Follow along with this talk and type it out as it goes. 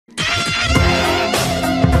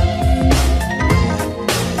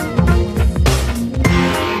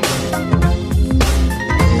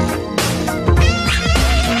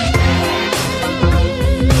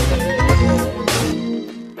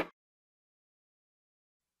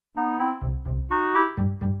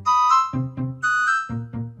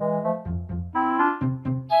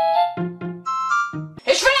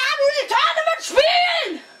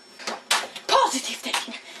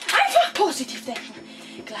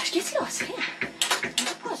Was geht's los? Ja.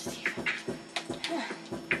 Positiv.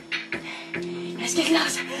 Es geht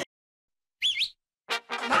los.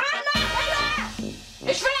 Mann,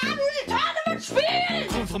 ich will ja nur die Tournament spielen!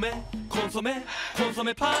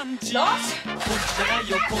 Konsome Panchi. Los!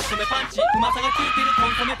 Konsome Panchi. Umasaが効いてる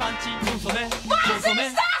Konsome Panchi. Konsome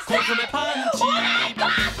Panchi. Oh mein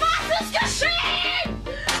Gott, was ist geschehen?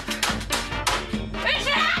 Ich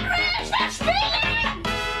will spielen!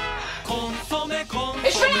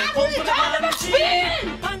 Ich will ja nur die Tournament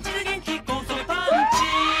spielen! Panchi で元気Konsome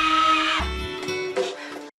Panchi.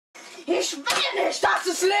 Ich will nicht, dass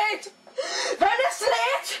es lädt! Wenn es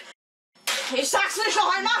lädt! Ich sag's nicht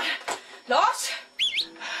noch einmal! Los!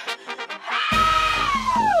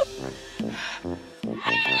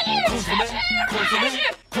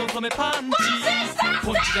 Konsome Panchi.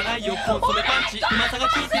 Panchi じゃないよKonsome Panchi. うまさが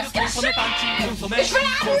効いてるKonsome Panchi. Konsome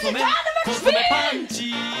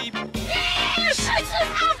Panchi. Scheiße,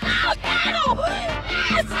 auf Auto!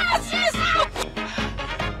 Es ist auf!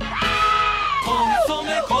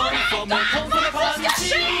 Konsome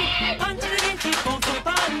Panchi. Panchi で元気Konsome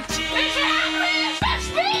Panchi.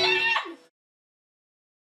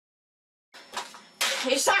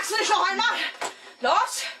 Ich sag's nicht noch einmal!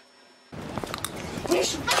 Los!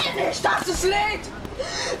 Ich will nicht, dass es lädt!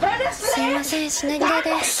 Wenn es lädt! すいません、品切れ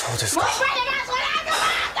です。そうですか。Muss meine Gas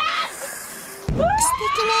runtergewartet! 素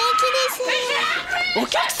敵な駅です。お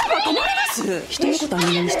客様困ります。人のことあんな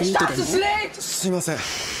にしていいとでも。すいません。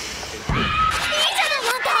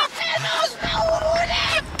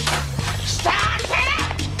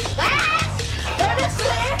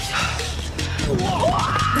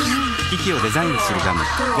機器をデザインするガムロッ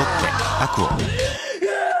テアクオ。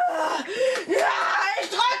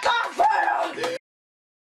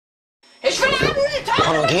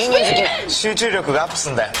このゲーム事件、集中力がアップす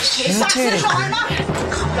んだよ。集中力。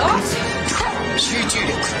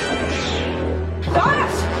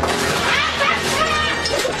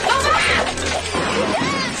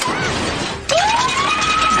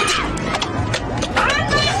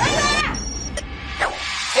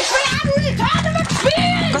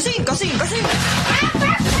ガシンガシンガシン。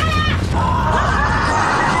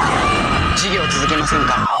授業続けません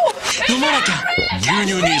か。飲まなきゃ。牛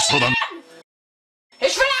乳に相談。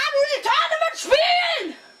Ich will ja nur die Tournament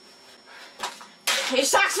spielen! Ich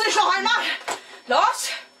sag's nicht noch einmal! Los!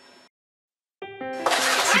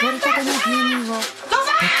 絞りたての牛乳を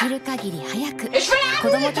できる限り早く子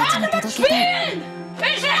供たちに届けたい。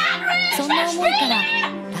そんな思いから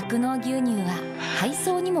酪農牛乳は配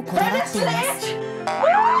送にもこだわっています。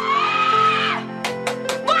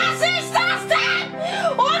Was ist das denn?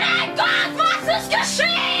 Oh mein Gott, was ist geschehen?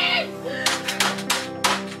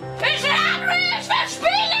 Ich will spielen!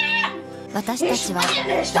 私たちは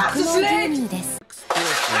酪農牛乳です。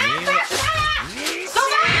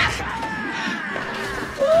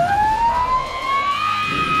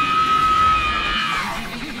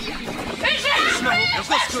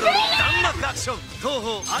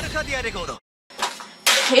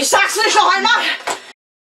Ich sag's nicht noch einmal!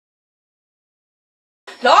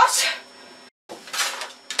 Los!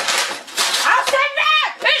 Auf den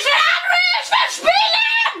Weg! Ich will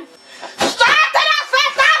spielen! Starte das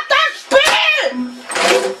verdammte Spiel!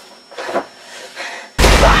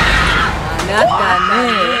 あなたね。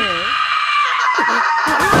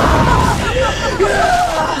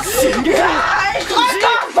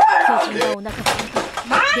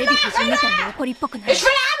デヴィ夫人みたいに怒りっぽくない。 Ich will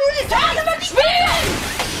ja nur die Tournament spielen!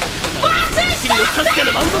 Was ist das denn?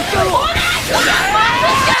 Oh mein Gott, was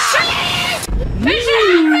ist geschehen? Ich will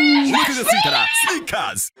お腹がついたらスニッカ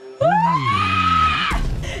ーズ。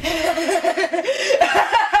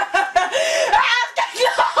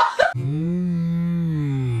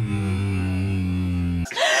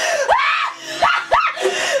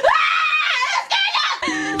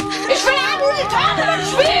Ich will ja nur die Tournament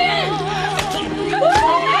spielen!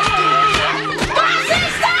 Was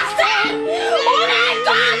ist das denn? Oh mein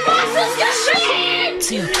Gott, was ist geschehen?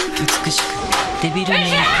 強く美しくデビルメイ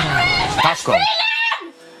クラー。タスコ。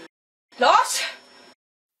Los!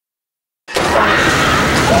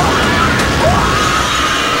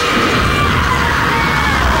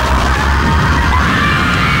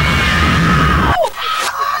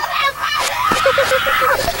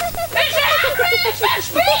 Ich will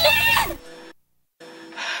spielen!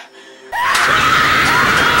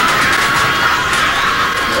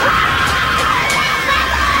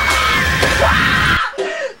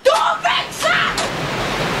 Du Wichser!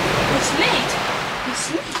 Es lädt! Es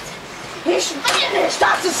lädt! Ich will nicht,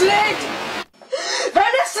 dass es lädt!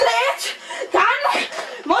 Wenn es lädt, dann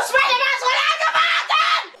muss meine Gas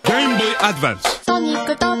runtergewartet! Game Boy Advance。ソニッ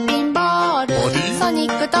クとピンボール。ソニ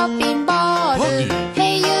ックとピンボール、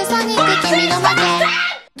ヘイユーソニック君の負け。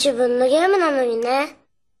自分のゲームなのにね。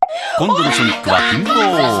今度のソニックはピンボー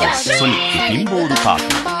ル、ソニックピンボールパーク。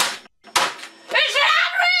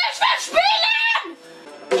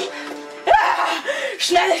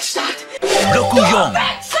64な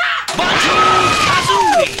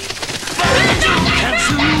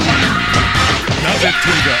ぜ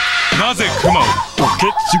鳥がなぜクマをポケ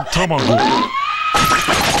チ卵だ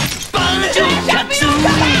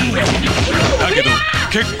けど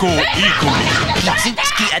結構いいコン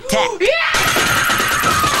ビ。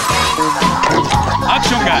アク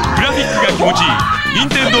ションがグラフィックが気持ちいい任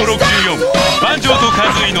天堂64バンジョーと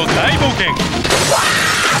カズイの大冒険。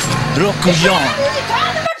64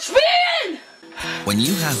 When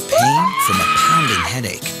you have pain from a pounding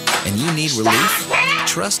headache and you need relief,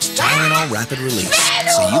 trust Tylenol Rapid Release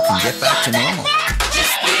so you can get back to normal.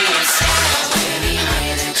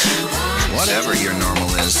 Whatever your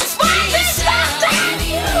normal is.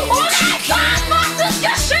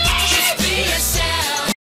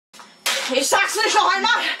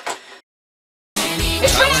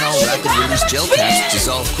 Tylenol Rapid Release gel caps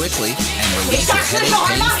dissolve quickly and relieve your headache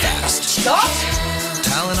pain fast.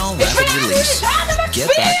 Tylenol Rapid Release. Get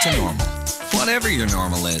back to normal. Whatever your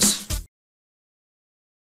normal is.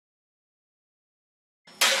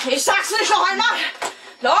 Ich sag's nicht noch einmal.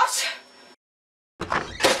 Los!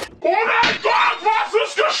 Oh mein Gott, was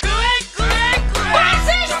ist geschehen? Was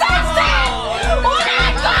ist das denn? Oh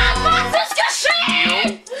mein Gott, was ist geschehen?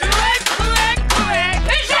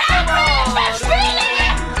 Ich habe nicht mehr spielen!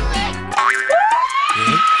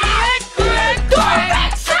 Du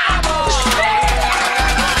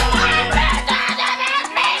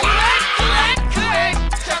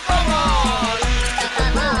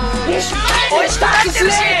Wichser! Ich dachte es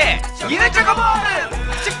nicht!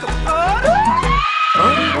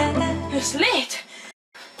 Es lädt!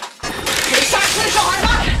 Ich sag's nicht noch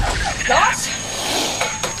einmal! Los!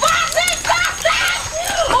 Was ist das denn?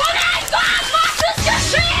 Oh mein Gott, was ist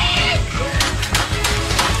geschehen?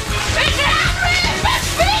 Ich hab nicht mehr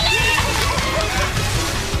spielen!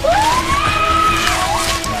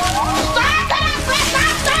 Sollte das nicht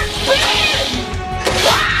das Spiel?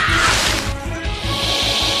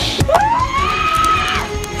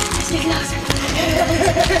 Es geht los!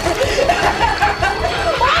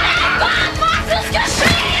 Oh mein Gott, was ist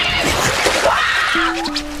geschehen?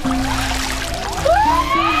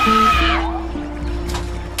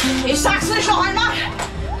 Ich sag's nicht noch einmal.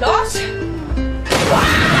 Los!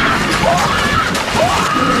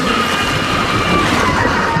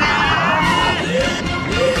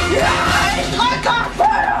 Ja, ich drück auf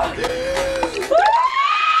Feuer!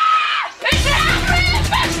 Ich hab nicht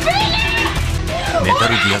mehr spielen! メタ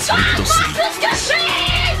ルギアソリッド3。 Was ist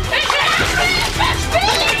geschehen? Ich hab nicht mehr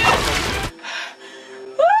spielen!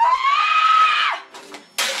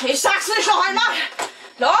 Ich sag's nicht noch einmal.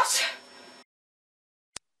 Los!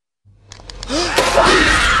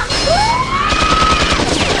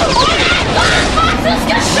 Was ist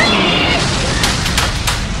geschehen?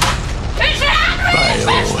 Ich hab nicht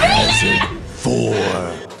mehr spielen!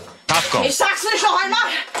 4。Ich sag's nicht noch einmal.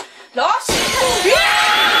 Los! Ja!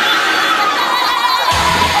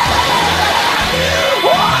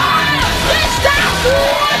 Was ist das,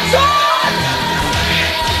 Hurensohn?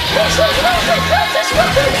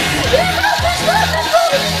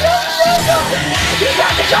 Ich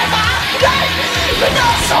bin nicht einmal abgeleitet! Ich bin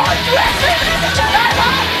doch so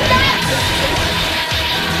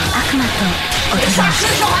悪魔と踊り Ich ま sag's す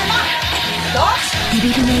nicht noch einmal! Los! デ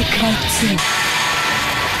ビルメイクライ2。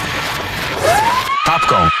カプ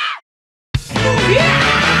コン。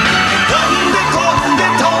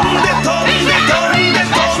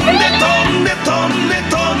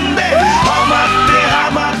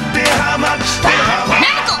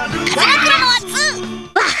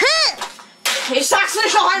Ich sag's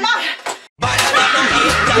nicht noch einmal!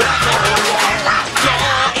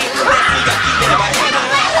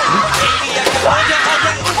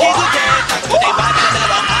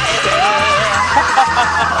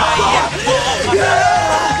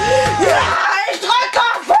 Ich drück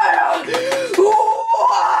auf Feuer!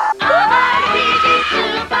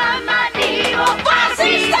 Was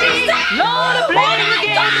ist das denn? Oh mein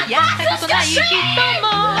Gott, was ist geschehen?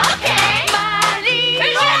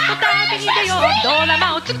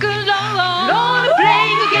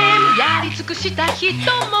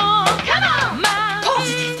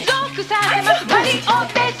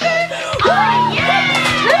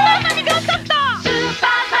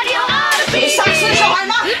 Ich sag's nicht noch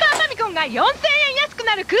einmal!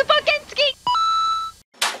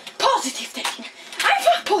 Positiv denken!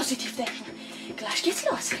 Einfach positiv denken! Gleich geht's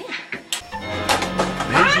los, ja?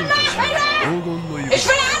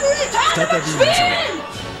 Spielen!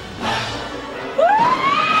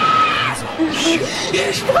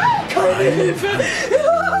 Ich brauche keine Hilfe!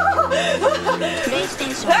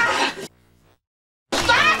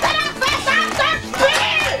 Warte das verdammte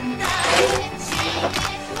Spiel!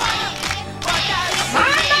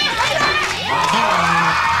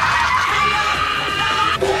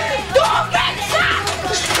 Du Wichser!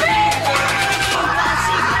 Spiel!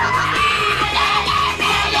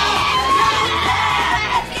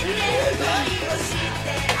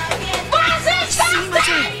 Was ist das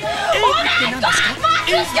denn? Oh mein Gott, was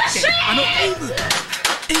ist geschehen?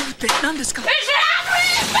 Ich will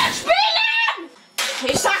Hilfe spielen!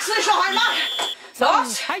 Ich sag's nicht noch einmal!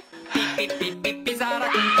 Los!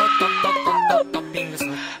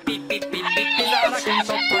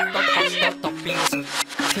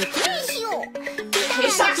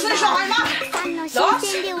 Ich sag's nicht noch einmal! Los!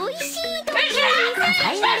 Ich will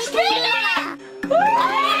spielen!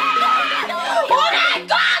 Oh mein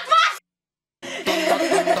Gott, was?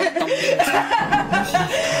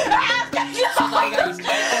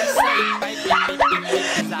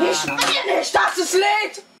 Ich will nicht, dass es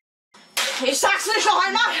lädt! Ich sag's nicht noch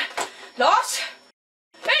einmal! Los!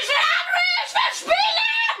 Ich will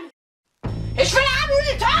spielen! Ich will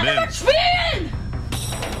die Tournament spielen!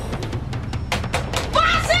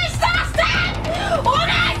 Was ist das denn? Oh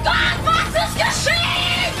mein Gott, was ist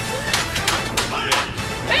geschehen?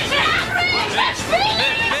 Ich will spielen!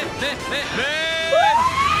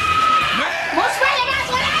 Muss man jemand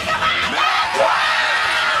so lange warten?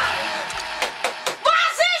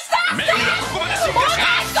 Was ist das denn? Oh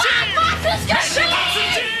mein Gott, was ist geschehen?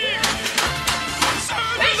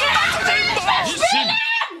 Ich will spielen!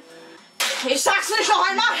 Ich sag's nicht noch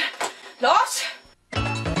einmal! Los!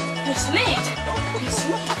 Es lädt! Es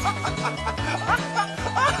lädt!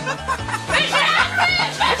 Ich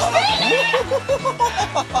will spielen!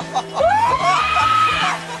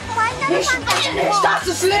 Ich will nicht, dass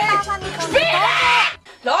es lädt! Spielen!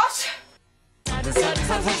 Los!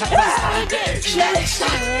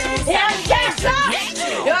 Schnellster! Jetzt geht's los!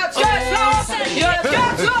 Jetzt geht's los! Jetzt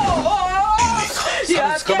geht's los!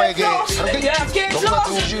 Jetzt geht's los!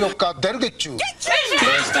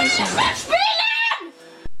 Jetzt geht's los!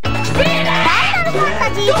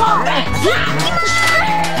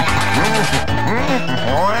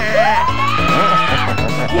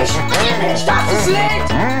 Ich will nicht, dass es lädt!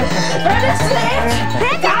 Wenn es lädt,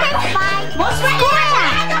 dann muss man nicht mehr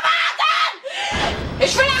lange warten!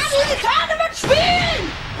 Ich will die Tournament spielen!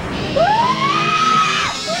 Oh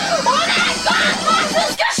mein Gott, was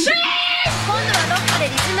ist geschehen? Ich will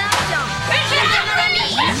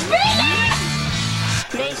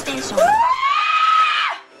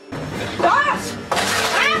spielen! Los!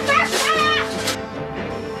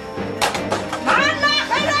 Mann, mach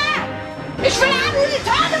Hilfe! Ich will die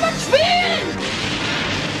Tournament spielen!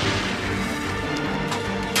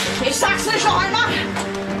 Ich sag's nicht noch einmal!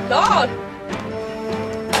 Los!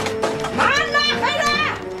 Mann, mach Hilfe!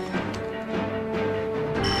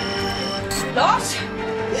 Los!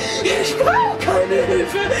 Ich brauche keine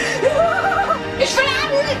Hilfe! Ich will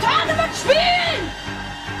die Tournament spielen!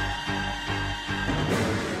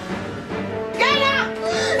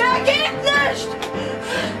 Er geht nicht!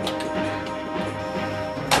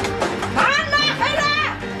 Mann, mach Hilfe!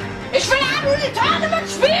 Ich will die Tournament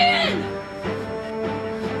spielen!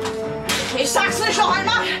 Ich sag's nicht noch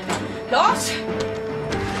einmal! Los!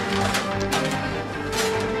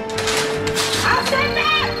 Auf den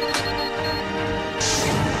Weg!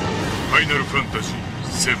 Final Fantasy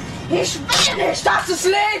 7. Ich will nicht, dass es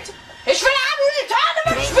lädt! Ich will die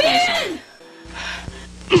Tournament spielen!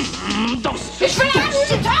 Ich will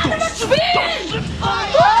die Tournament spielen!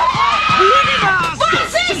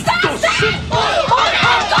 Was ist das denn? Oh mein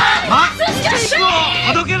Gott, was ist geschehen?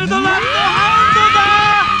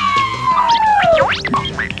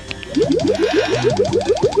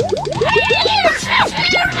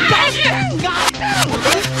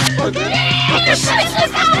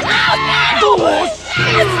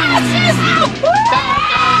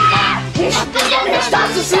 Ich will nicht,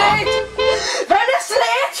 dass es lädt! Wenn es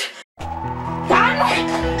lädt, dann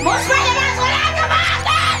muss man immer so lange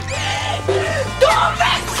warten! Du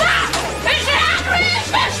Wichser! Ich will nicht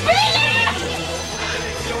mehr spielen!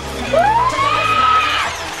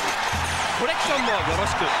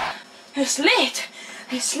 Es lädt!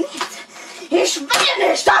 Es lädt! Ich will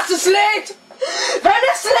nicht, dass es lädt! Wenn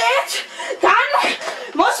es lädt, dann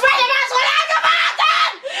muss man immer so lange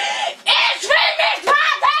warten! Ich will nicht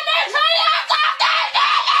warten! Ich will jetzt auf den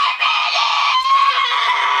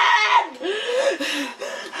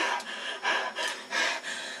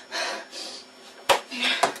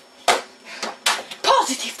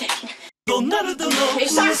Positiv denken!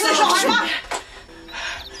 Ich sag's dir schon einmal.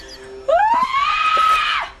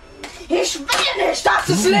 Ich will nicht, dass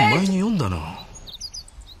es lebt.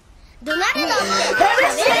 ドナルドって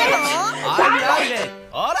喋るの？あらあら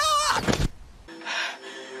あら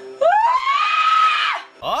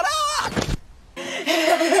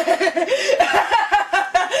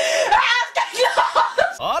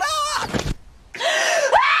あら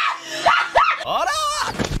あら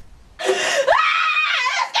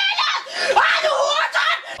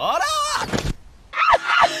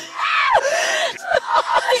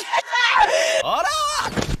あら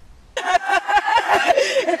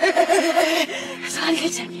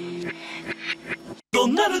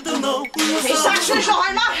Ich sag's dir schon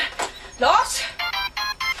einmal. Los.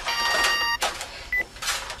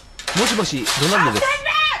 もしもし、ドナルドです。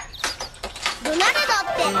ドナルドっ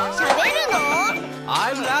て喋るの？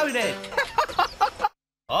 I'm loaded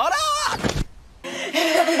あら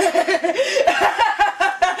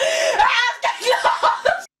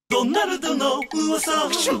ドナルドの噂。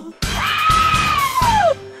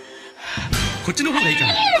こっちの方がいいか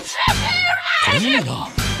な。これもいいな。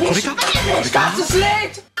これか。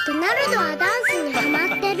ドナルドはダンスにハマ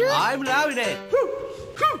ってる？ I'm loaded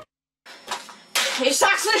Ich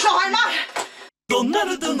sag's dir schon einmal. ドナ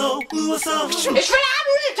ルドの噂。 Ich will orientated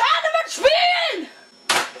mitspielen.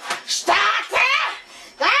 Starte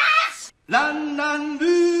das. ランランル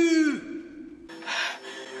ー。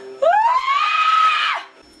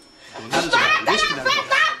ドナルドが嬉しくなると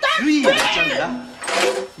ついやっちゃうんだ。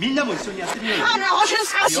みんなも一緒にやってみようよ。ランラン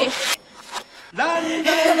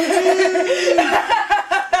ルー。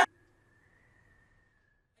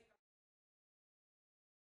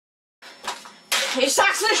Ich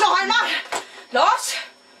sag's dir schon einmal. Los.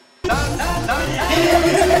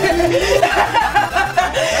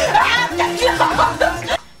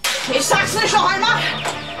 Ich sag's dir schon einmal.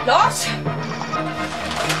 Los.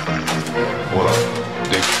 ほら、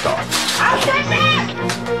できた。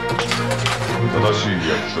正しい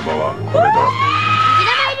焼きそばはこれだ。味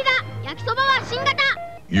玉入りだ。焼きそばは新型。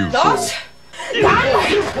Los. ロ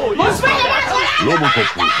ボコップ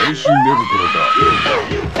変身寝袋だ。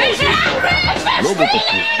ロボコッ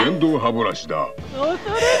プ電動歯ブラシだ。欲し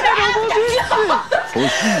いで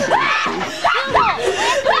し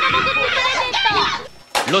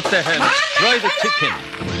ロッテ編フライドチキン。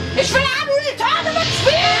 Ich will orientated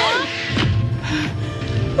mitspielen.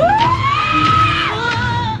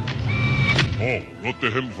 ょ。おう、ロッ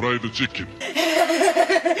テヘンフライドチキン。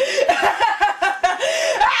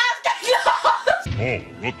おう、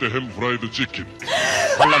ロッテヘンフライドチキン。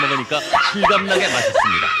 발라먹으니까 실감나게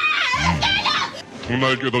맛있습니다.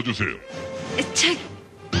 손날개 넣어주세요.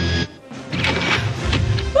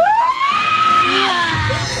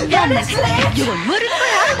 이건 뭐를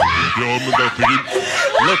거야? 없는다 드림.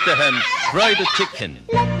 롯데햄 프라이드 치킨.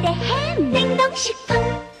 롯데햄 냉동식품.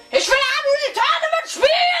 Ich will orientated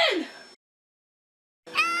mitspielen.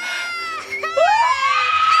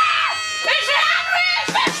 Ich will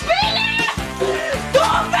mitspielen. Du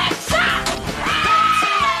Wichser.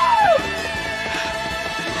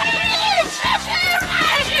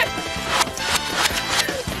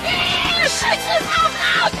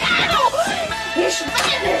 Ich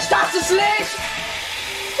will nicht, dass es lebt.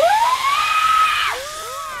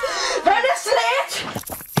 Wenn es lebt.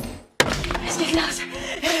 Es geht los. Es geht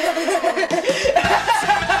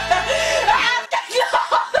los.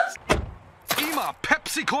 今ペプ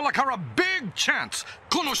シコーラからビッグチャンス。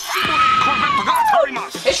このシボリーコンベントが当たりま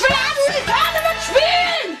す。 Ich will orientated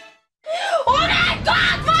mitspielen. Oh mein Gott,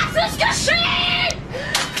 was ist geschehen?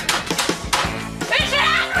 Ich will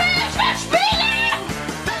mitspielen.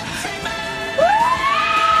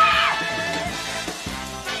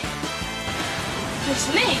 Es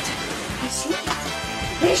lebt. Es lebt.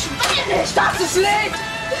 Ich will nicht, dass es lebt.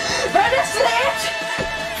 Wenn es lebt.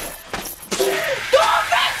 Du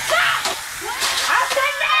Wichser! Aus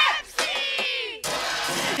dem Netz!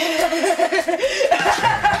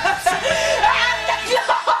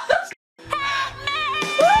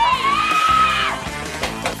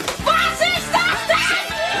 Was ist das denn?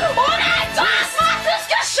 Oh mein Gott, was ist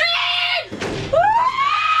geschehen?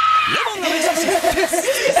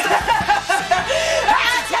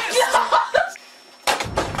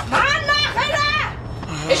 Mann, nachher!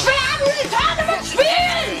 Ich will orientated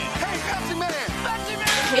mitspielen!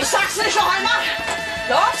 Ich sag's dir schon einmal!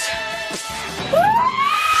 Los!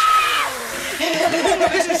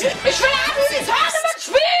 Ich will orientated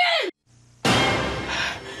mitspielen!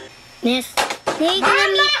 ねえいぐる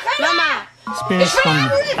みママ。スペーストン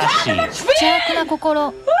タッシー。邪悪な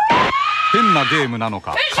心。変なゲームなの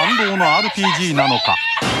か感動の RPG なのか。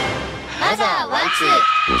マザーワンツー。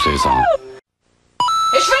女性さん、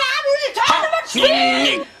Ich will Tournament spielen!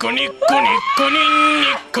 ニッコニッコニッコニンニ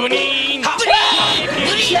ッコニン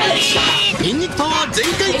ニンニクパワー全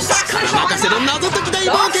開、力任せの謎解き大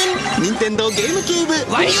冒険、任天堂ゲームキューブ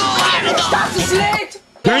ワリオワールド。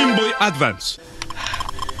 Game Boy Advance.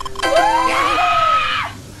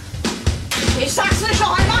 Ich sag's nicht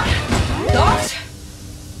noch einmal! Los!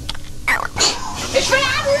 Ich will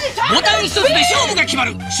Tournament! ボタン一つで勝負が決ま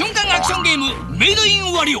る瞬間アクションゲームメイドイ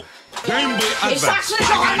ンワリオ。 Game Boy Ich sag's Advance. nicht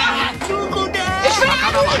noch einmal! Ich will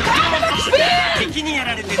Tournament spielen! 敵にや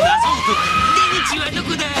られて謎を解く。出口はどこ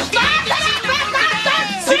だ。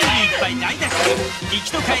スリルいっぱい大脱出。行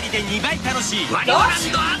きと帰りで2倍楽しいワリオラン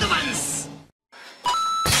ドアドバンス。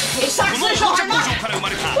 Ich こ sag's の nicht 放 noch 射 einmal! 工場から生ま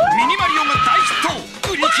れたミニマリオが大ヒット。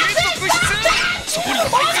売り切れ続出。そこにこ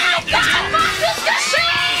いつがやってきた。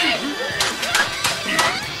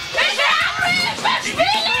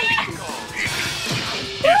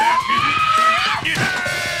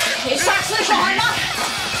 Ich sag's nicht noch einmal!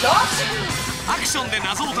 Los! アクションで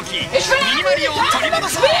謎を解きミ Ich will ニマリオを取り戻 Tournament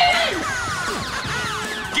そう。 spielen!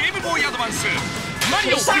 ゲームボーイアドバンスマ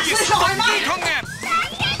リオ Ich sag's VS nicht noch ドン einmal! キーコング。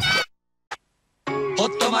ホッ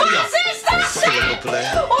トマリ Was ist das denn?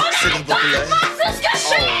 Oh mein Gott, was ist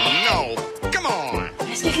geschehen? No, come on.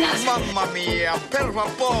 Es geht los! Mamma mia, per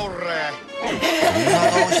favore. こんな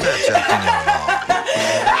顔したやつやってんや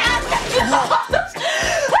ろな。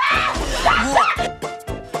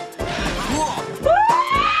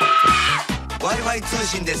 Wi-Fi 通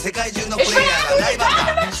信で世界中のプレイヤーがライバルだ。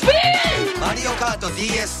マリオカート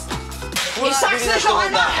DS。 Ich sag's nicht noch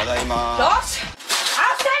einmal! ただいま。 Los!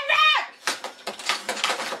 Auf den Weg!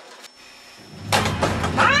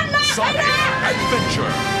 Mann, Alter!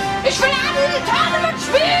 Adventure. Ich will Tournament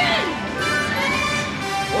spielen!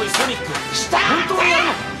 おいソニック、 Start! 本当にやるの？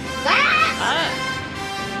 Was?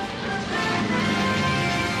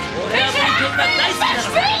 俺は冒険が大好きだか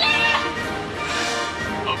ら。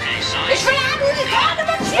 Ich will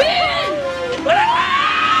Tournament spielen!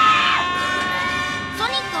 ソ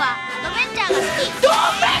ニックはアドベンチャーが好き。 Du ソ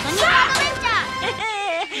ニック Wichser! アドベンチャー。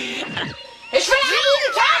 Ich will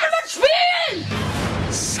Tournament spielen!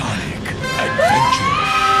 Sonic Adventure.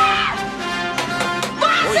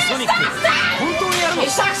 Was ist das denn? 本当にやるの？ Ich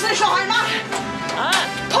sag's nicht noch einmal! ああ、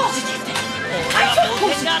 Positiv denken! 俺は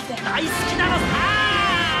冒険が大好きなのさ。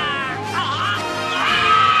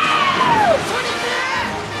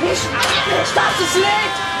 Ich das ist nicht!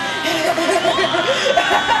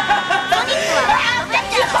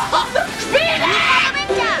 Spielen!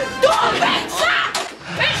 Du Wichser!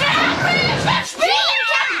 Ich will spielen!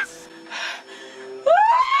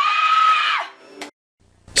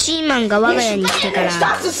 シーマンが我が家に来てから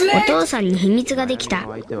お父さんに秘密ができた。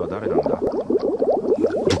相手は誰なんだ。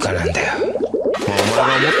部下なんだよ。お前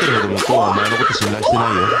が思ってるほど向こうはお前のこと信頼してな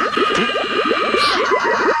いよ。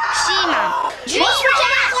シーマン11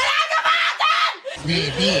ねえ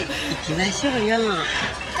ねえ、行きましょうよ。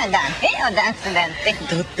ダメよ、ダンスなんて。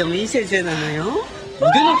とってもいい先生なのよ。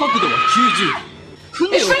腕の角度は90度。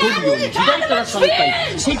船を漕ぐように左から3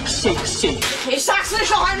回。シェイクシェイクシェイク。 Ich sag's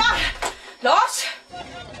nicht noch einmal! Los!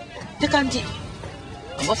 って感じ。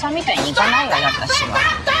お坊さんみたいにいかないわよ、私は。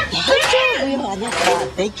大丈夫よ、あなた。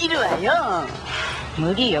できるわよ。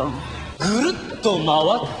無理よ。ぐるっと回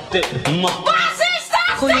って、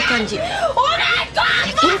こういう感じ。で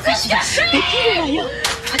きるかしら。できるわよ。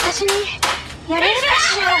私にやれるか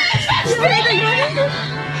しら。それがやれる。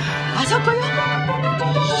あそこよ。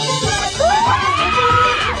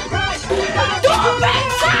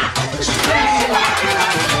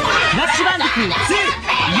ラッシュバンディクー2、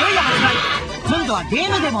いよいよ発売。今度はゲー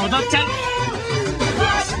ムでも踊っちゃう。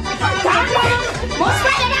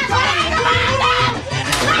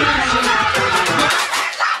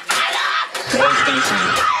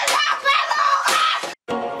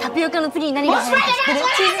タピオカの次に何が入るか知ってる？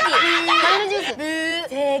チーズティー、マンゴージュース。ブー。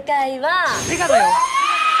正解はセガだよ。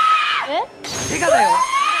え？セガだよ。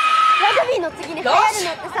ラグビーの次に流行るのっ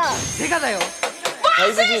てさ。セガだよ。 5G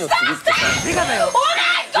の次ってさ。セガだよ。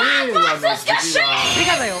セ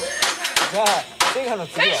ガだよ。じゃあセガの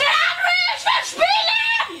次は。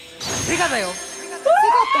セガだよ。セガ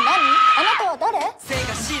って何？あなたは誰？セ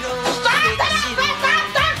ガシロ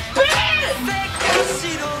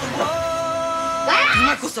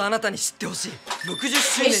今こそあなたに知ってほしい。60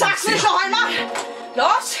周年 Ich sag's nicht noch einmal!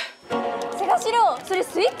 Los! セガシロー、それ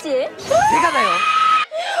スイッチ？セガだよ。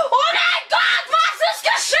 Oh mein Gott, was ist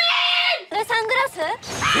geschehen? それサングラス？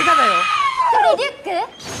セガだよ。それリュッ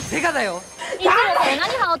ク？セガだよ。いつもそれ何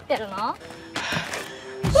羽織ってるの？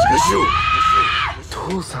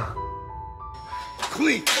父さん。来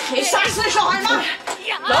い。 Ich sag's nicht noch einmal!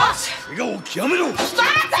 Los! 笑顔を極めろ。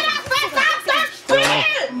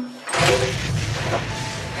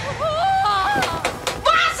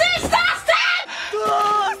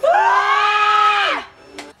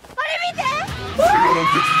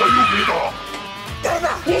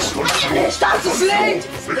Ich meine nicht, das ist Licht!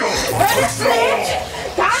 Das ist Licht!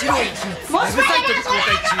 Danke! Muss man ja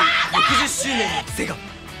so60周年のセガ。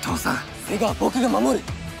父さん、セガは僕が守る。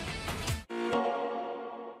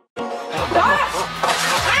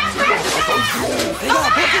セガは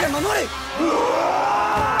僕が守る。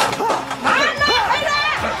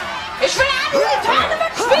Ich will andere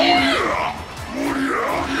Tournament spielen!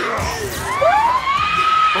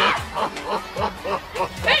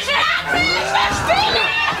 Ich will andere spielen!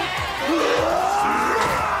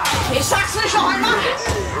 Ich sag's nicht noch einmal!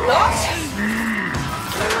 Los!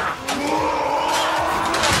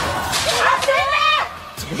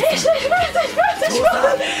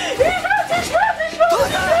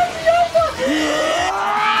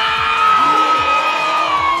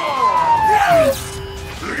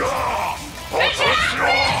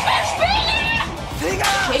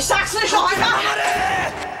 Ich sag's nicht noch einmal!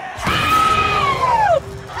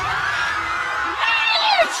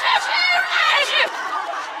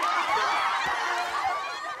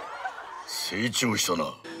成長した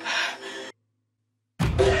な。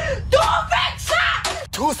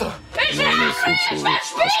父さん、お前の成長を確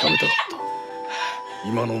かめたかった。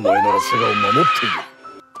今のお前ならセガを守っている。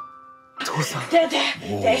父さん、も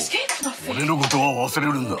う俺のことは忘れ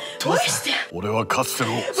るんだ。父さん、俺はかつて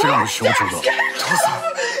のセガの象徴だ。父さん、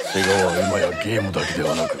セガは今やゲームだけで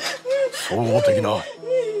はなく総合的な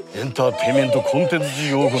エンターテインメントコンテンツ事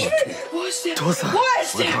業を行っている。父さん、こ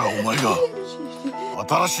れからお前が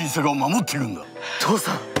新しいセガを守っていくんだ。父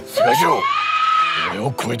さん、セガジロー、俺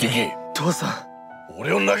を超えていけ。父さん、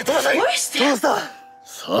俺を投げ飛ばせ。父さん、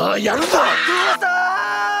さあやるんだ。父さん。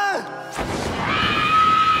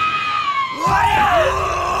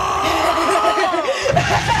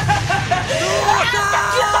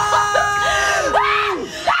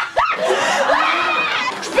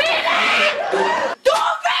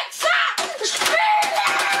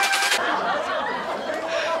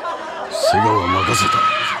セガは任せた。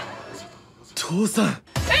父さん、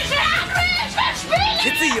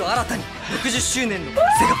決意を新たに60周年のセ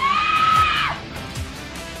ガ。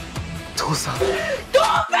父さん、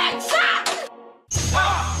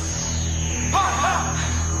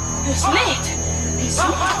Es lädt! Es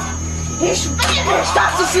lädt! Ich will nicht,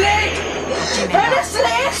 dass es lädt! Wenn es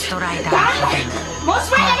lädt, dann muss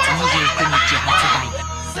man ja mal so lange warten!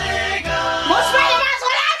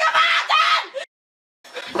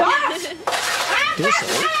 どうしたの？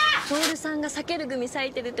トールさんが避ける組咲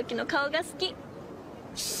いてる時の顔が好き。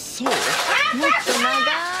そう？もっと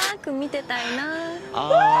長く見てたいな。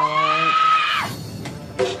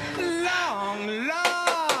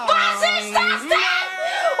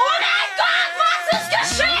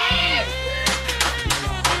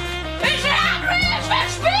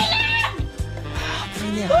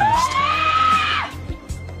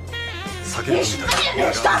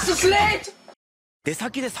出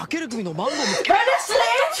先で避ける組のマンゴー見つけ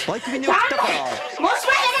バイク便で送ったから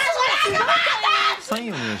サイ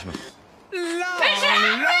ンお願いします。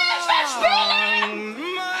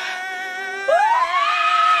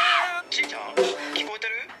ちいちゃん、聞こえて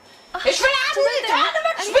る？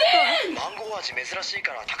マンゴー味珍しい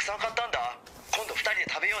からたくさん買ったんだ。今度2人で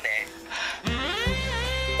食べようね。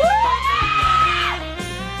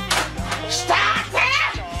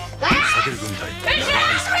避ける組対長い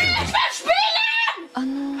避ける組。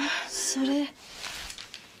それ。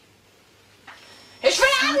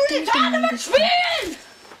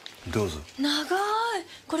どうぞ。長い。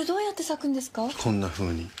これどうやって咲くんですか？こんな風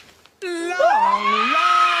に。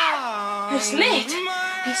Es lädt!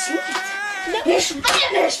 Es lädt! Ich will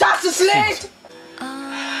nicht, dass es lädt!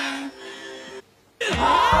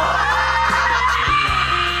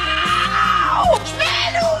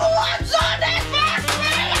 Spiel, du Hurensohn!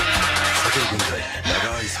 避ける組対長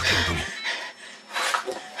い避ける組。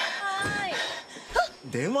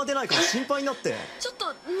電話出ないから心配になって。ちょっ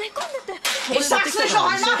と寝込んでて。Ich sag's nicht noch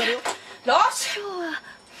einmal! Los! 今日は。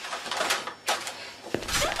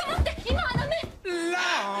ちょっと待って、今はダメ。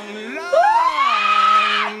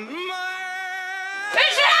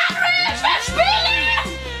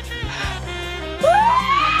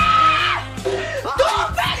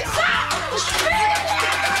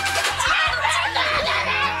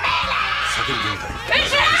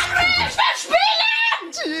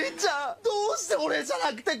じいちゃん、どうして俺じゃ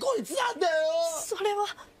なくてこいつなんだよ。それは。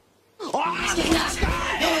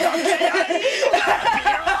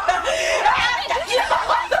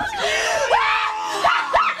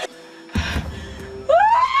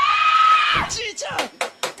じいちゃん。Was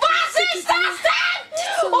ist das denn?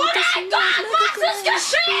 Oh mein Gott, was ist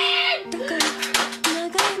geschehen?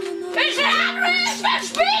 Ich will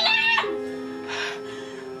spielen!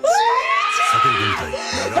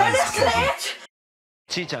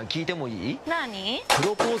 ちーちゃん聞いてもいい？何？プ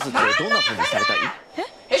ロポーズってどんな風にされたい？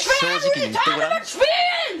正直に言ってごらん。フ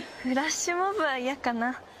ラッシュモブは嫌か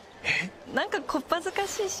な。なんかこっぱずか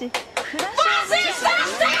しいし。フラッシュモブ。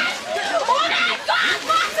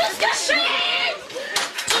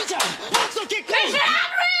ちーちゃん、僕と結婚。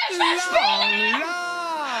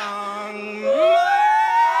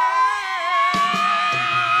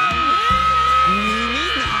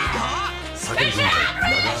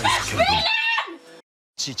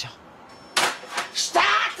ちーちゃん。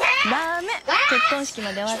ダメ。結婚式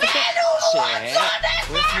まで終わって。おやす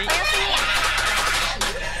み。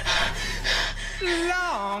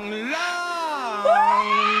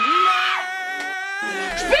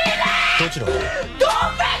どちらへ？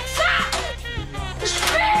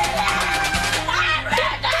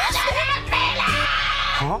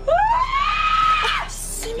は？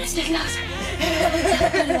すいません、ラウさん。叫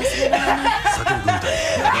ぶ軍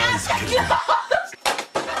隊、長い叫ぶ軍。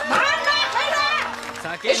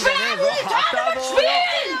叫んでねえぞ、旗棒よ。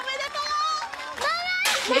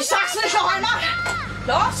Ich sag's nicht noch einmal!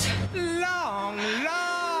 Los! Was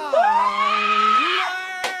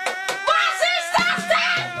ist das denn?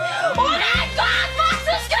 Oh mein Gott, was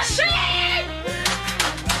ist geschehen?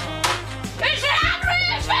 Ich will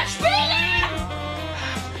abnehmen, ich will spielen!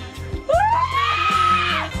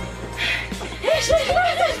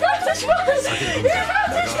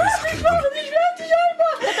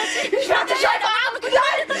 Ich werde dich einfach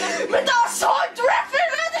abknallen! Mit der Assault Rifle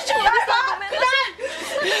werde ich dich einfach abknallen!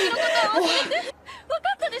 分か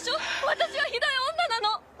ったでしょ？私はひどい女な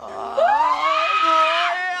の。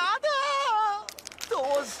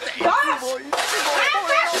どうしていつも俺の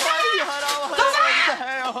前に払われるん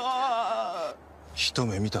だよ。一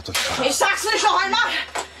目見た時から Ich sag's nicht noch einmal!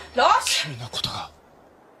 Los! 君のことが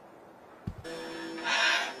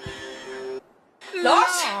Los!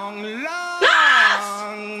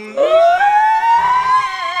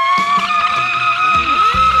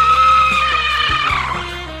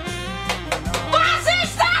 Was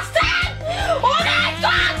ist das denn? Oh mein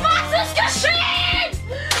Gott, was ist geschehen?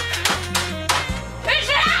 Ich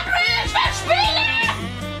will abnehmen, ich will spielen!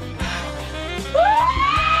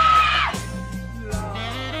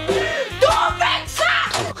 Du Wichser!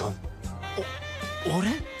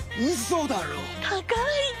 俺？嘘だろ。高い言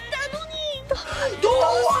ったのに。Du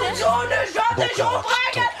Hurensohn, ich werde dich 僕らは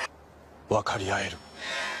きっ umbringen! と分かり合える。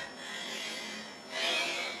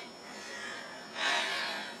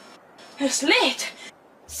Es lädt!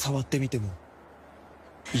 触ってみても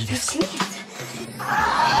いいですか？Es lädt! きっと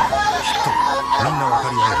みんな分か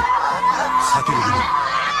り合える。叫ぶ組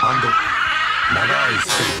長い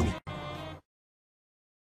叫ぶ組。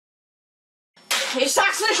Ich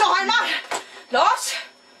sag's nicht noch einmal! Los!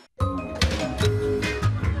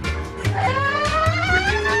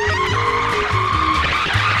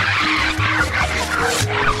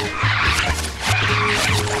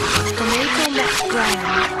 Tomato McBride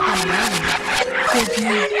and Lemon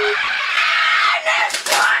review.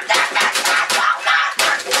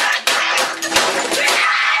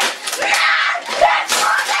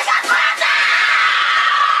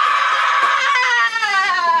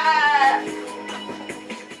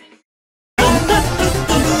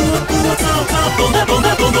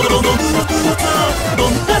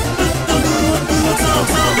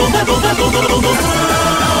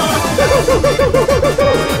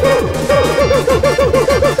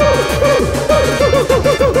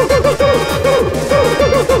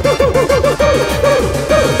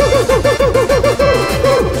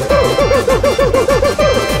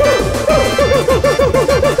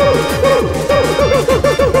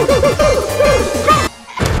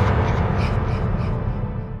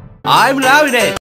 I'm loving it!